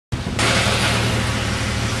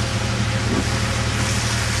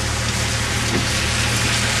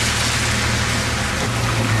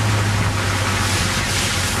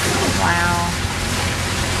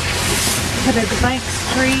Paducah Ky's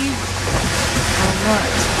trees or what?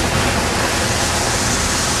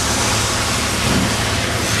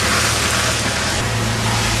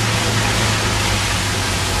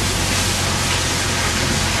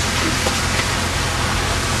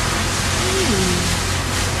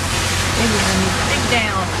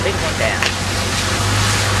 Big one down.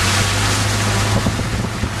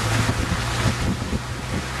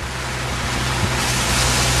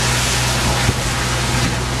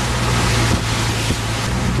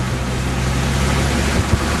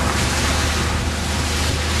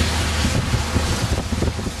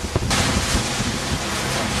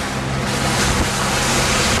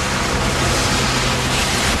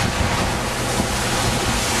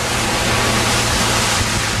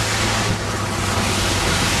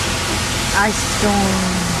 Ice storm.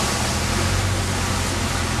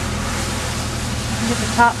 Get the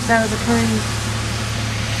tops out of the trees.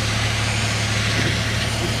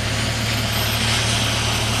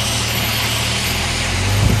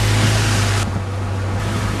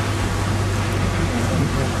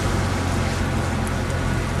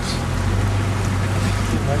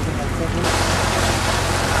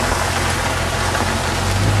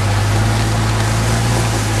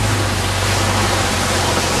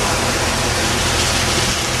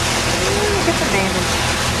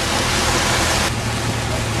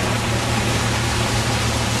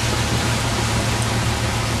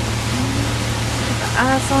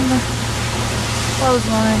 Ice on the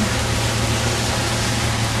clothesline.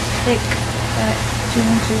 Thick, about 2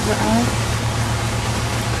 inches of ice.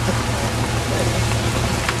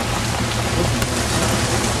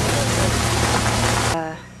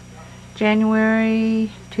 January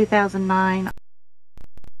 2009.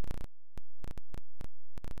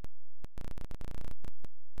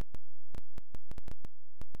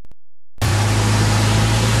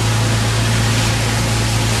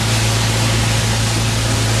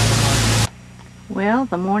 Well,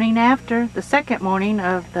 the morning after, the second morning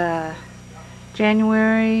of the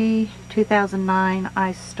January 2009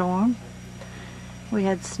 ice storm, we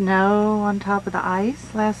had snow on top of the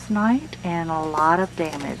ice last night and a lot of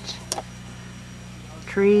damage.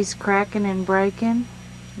 Trees cracking and breaking.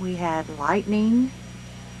 We had lightning,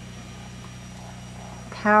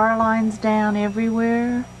 power lines down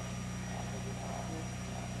everywhere,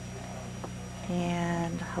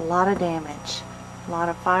 and a lot of damage. A lot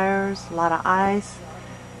of fires, a lot of ice.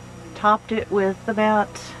 Topped it with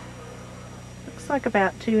about, looks like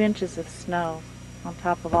about 2 inches of snow on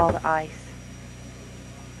top of all the ice.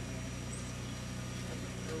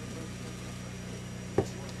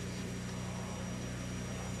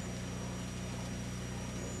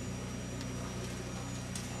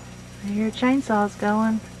 I hear chainsaws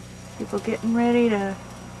going. People getting ready to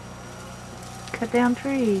cut down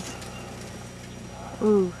trees.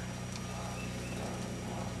 Ooh.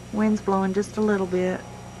 Wind's blowing just a little bit.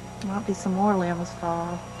 Might be some more limbs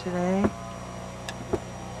fall today.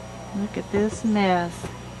 Look at this mess.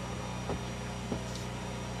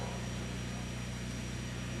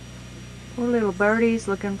 Poor little birdies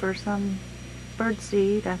looking for some bird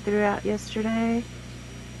seed I threw out yesterday.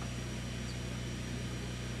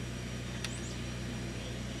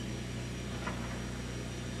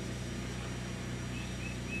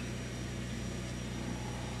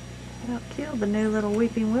 About killed the new little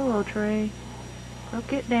weeping willow tree.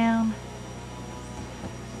 Broke it down.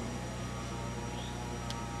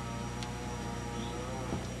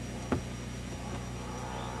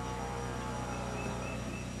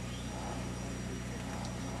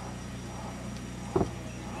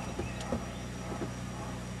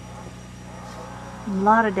 A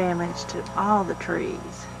lot of damage to all the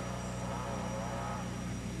trees.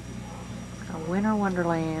 A winter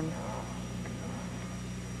wonderland.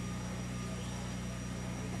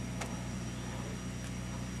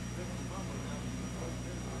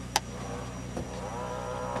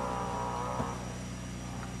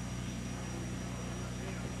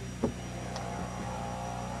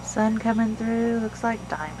 Sun coming through, looks like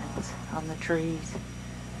diamonds on the trees.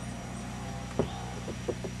 The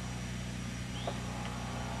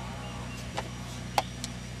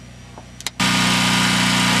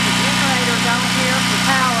generator down here for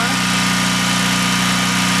power.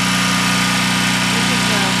 This is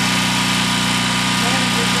the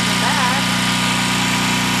damages in the back.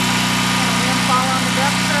 And then fall on the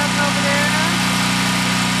dump truck over there.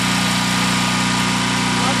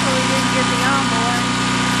 Luckily we didn't get the envoy.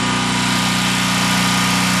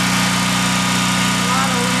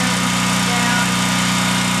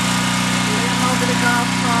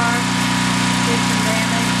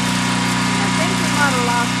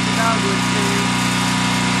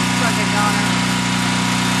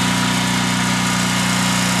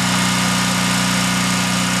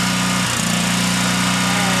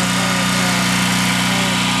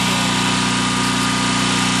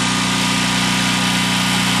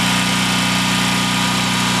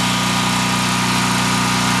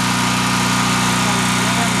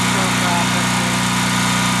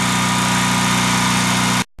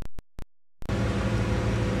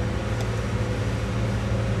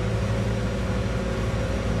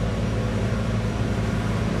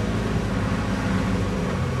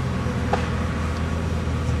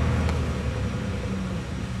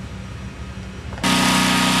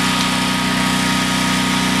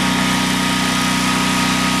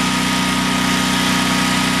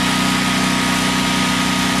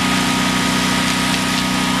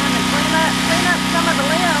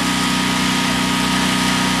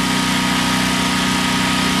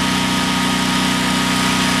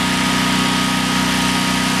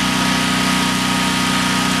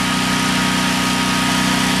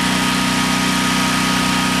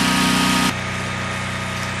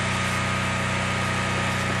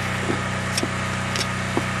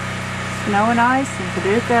 Snow and ice in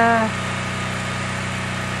Paducah,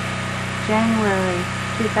 January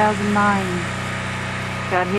 2009. Got hit.